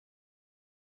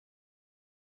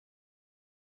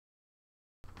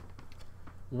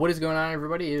What is going on,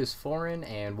 everybody? It is Florin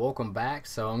and welcome back.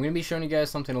 So I'm going to be showing you guys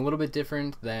something a little bit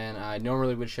different than I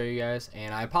normally would show you guys,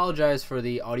 and I apologize for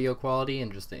the audio quality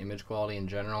and just the image quality in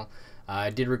general. I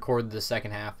did record the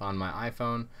second half on my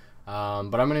iPhone,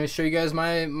 but I'm going to show you guys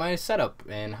my setup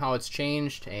and how it's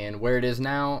changed and where it is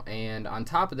now, and on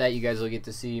top of that you guys will get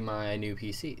to see my new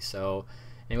PC. So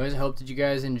anyways, I hope that you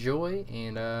guys enjoy,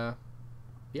 and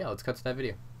yeah, let's cut to that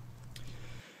video.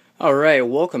 Alright,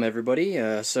 welcome everybody.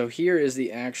 So here is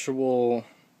the actual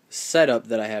setup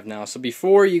that I have now. So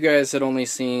before, you guys had only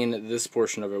seen this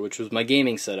portion of it, which was my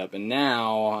gaming setup, and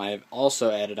now I've also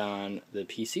added on the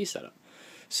PC setup.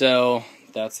 So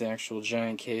that's the actual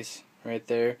giant case right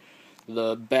there,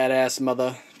 the badass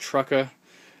mother trucker.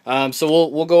 So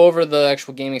we'll go over the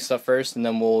actual gaming stuff first, and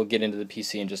then we'll get into the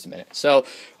PC in just a minute. So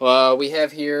we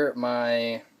have here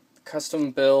my custom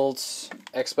built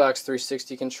Xbox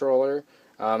 360 controller.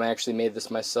 I actually made this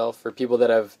myself. For people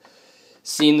that have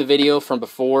seen the video from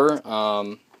before,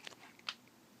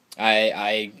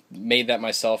 I made that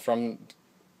myself from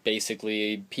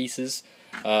basically pieces.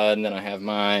 And then I have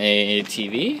my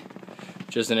TV,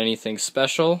 which isn't anything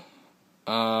special.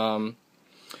 And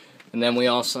then we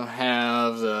also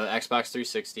have the Xbox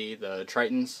 360, the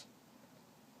Tritons,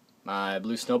 my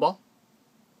blue snowball.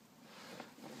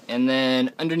 And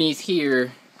then underneath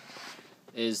here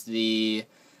is the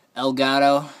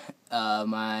Elgato,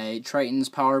 my Triton's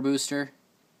power booster,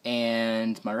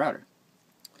 and my router.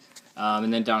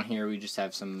 And then down here we just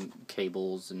have some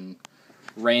cables and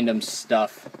random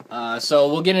stuff.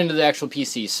 So we'll get into the actual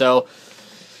PC. So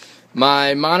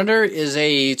my monitor is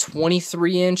a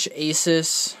 23-inch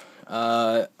ASUS.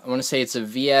 I want to say it's a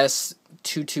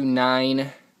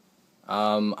VS229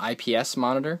 IPS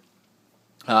monitor.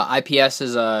 IPS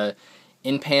is a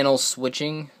in-panel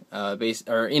switching,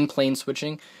 in-plane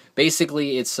switching.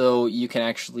 Basically, it's so you can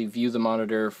actually view the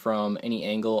monitor from any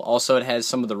angle. Also, it has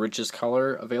some of the richest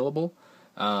color available.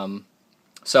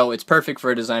 So it's perfect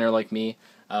for a designer like me.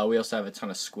 We also have a ton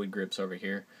of squid grips over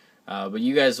here. But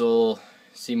you guys will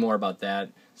see more about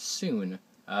that soon.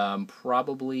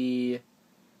 Probably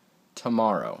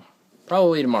tomorrow.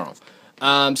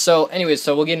 So anyways,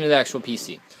 so we'll get into the actual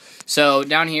PC. So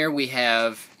down here we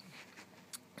have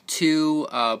two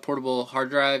portable hard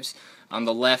drives. On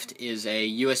the left is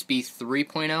a USB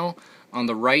 3.0. On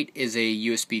the right is a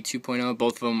USB 2.0.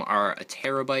 Both of them are a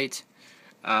terabyte.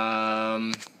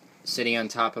 Sitting on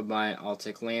top of my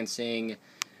Altic Lansing.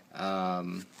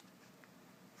 Fuck,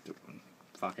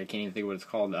 I can't even think of what it's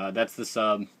called. That's the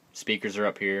sub. Speakers are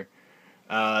up here.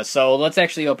 So let's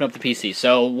actually open up the PC.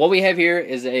 So what we have here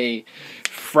is a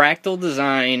Fractal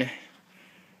design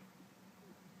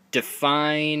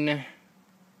Define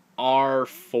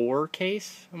R4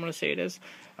 case, I'm going to say it is.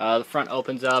 The front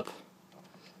opens up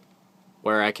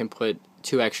where I can put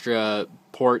two extra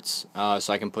ports,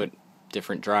 so I can put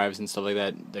different drives and stuff like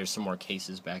that. There's some more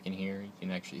cases back in here. You can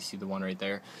actually see the one right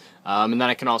there. And then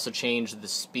I can also change the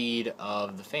speed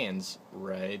of the fans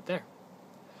right there.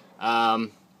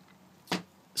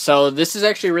 So this is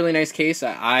actually a really nice case.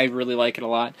 I really like it a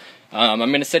lot. I'm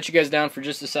going to set you guys down for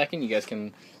just a second. You guys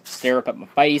can stare up at my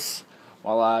face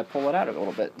while I pull it out a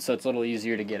little bit, so it's a little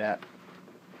easier to get at.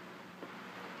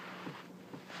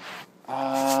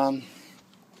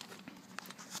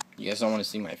 You guys don't want to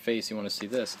see my face, you want to see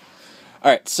this.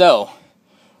 Alright, so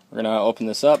we're going to open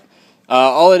this up.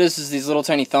 All it is these little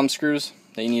tiny thumb screws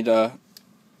that you need to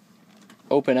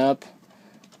open up,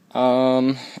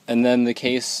 and then the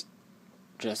case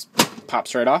just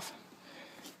pops right off.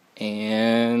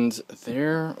 And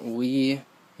there we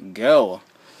go.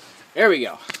 There we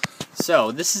go.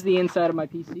 So, this is the inside of my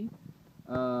PC.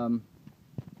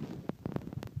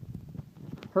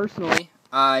 Personally,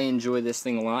 I enjoy this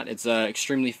thing a lot. It's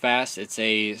extremely fast. It's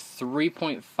a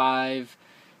 3.5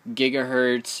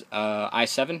 gigahertz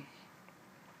i7.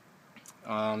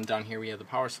 Down here we have the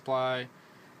power supply.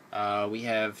 We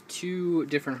have two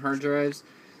different hard drives.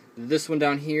 This one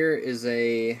down here is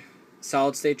a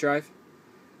solid-state drive.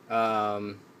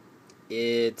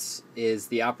 It is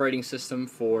the operating system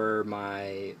for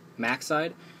my Mac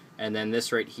side, and then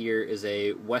this right here is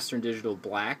a Western Digital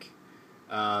Black,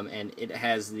 and it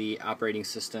has the operating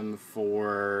system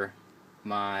for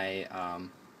my I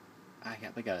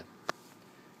got like a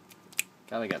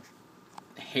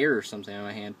hair or something on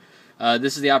my hand.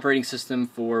 This is the operating system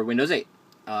for Windows 8,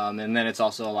 and then it's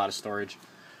also a lot of storage.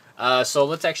 So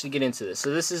let's actually get into this.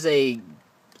 So this is a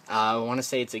I want to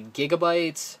say it's a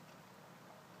Gigabyte.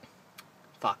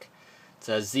 It's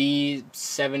a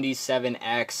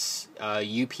Z77X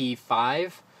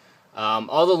UP5.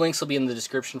 All the links will be in the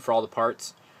description for all the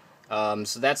parts.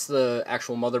 So that's the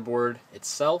actual motherboard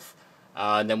itself.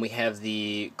 Then we have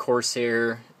the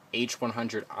Corsair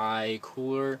H100i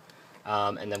cooler,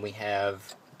 and then we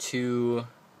have 2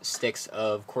 sticks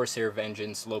of Corsair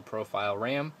Vengeance low profile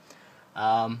RAM.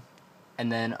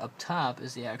 And then up top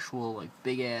is the actual like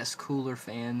big ass cooler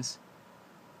fans.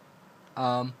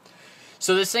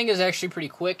 So this thing is actually pretty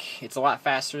quick. It's a lot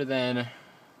faster than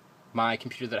my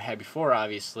computer that I had before,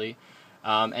 obviously.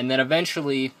 And then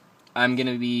eventually I'm going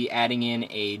to be adding in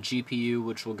a GPU,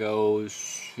 which will go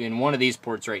in one of these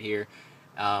ports right here,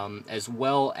 as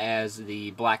well as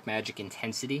the Blackmagic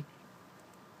Intensity.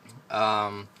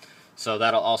 So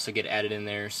that'll also get added in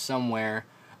there somewhere.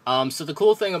 So the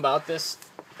cool thing about this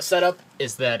setup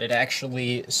is that it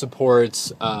actually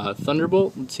supports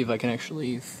Thunderbolt. Let's see if I can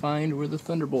actually find where the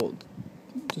Thunderbolt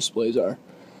displays are.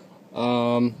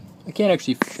 I can't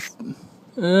actually...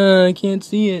 I can't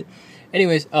see it.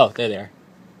 Anyways, oh, there they are.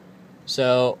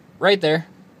 So, right there,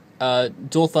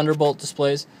 dual Thunderbolt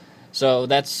displays. So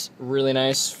that's really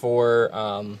nice for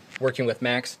working with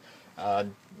Macs.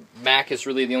 Mac is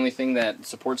really the only thing that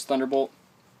supports Thunderbolt.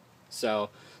 So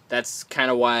that's kind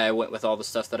of why I went with all the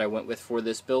stuff that I went with for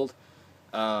this build.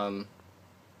 Because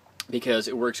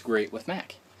it works great with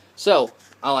Mac. So,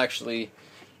 I'll actually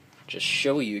just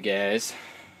show you guys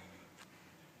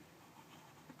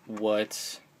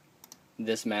what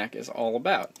this Mac is all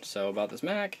about. So about this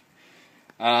Mac,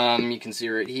 you can see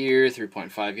right here,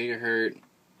 3.5 gigahertz,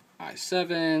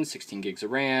 i7, 16 gigs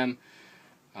of RAM.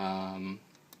 Then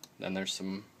there's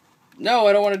some... No,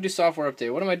 I don't want to do software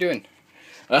update. What am I doing?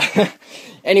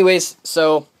 Anyways,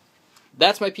 so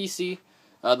that's my PC.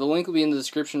 The link will be in the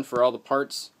description for all the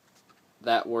parts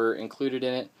that were included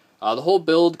in it. The whole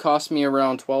build cost me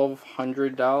around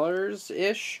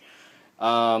 $1,200-ish.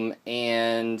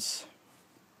 And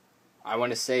I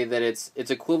want to say that it's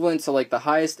equivalent to like the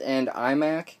highest end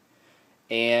iMac,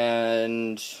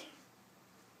 and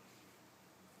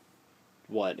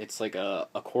what, it's like a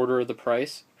quarter of the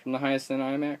price from the highest end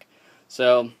iMac.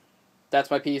 So that's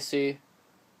my PC.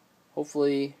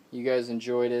 Hopefully you guys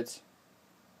enjoyed it.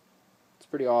 It's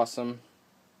pretty awesome.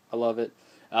 I love it.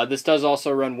 This does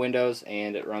also run Windows,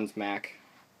 and it runs Mac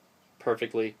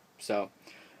perfectly. So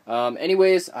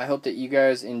anyways, I hope that you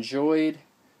guys enjoyed.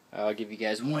 I'll give you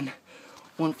guys one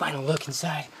final look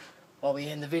inside while we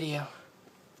end the video.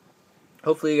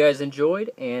 Hopefully you guys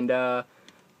enjoyed, and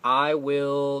I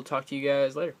will talk to you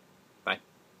guys later.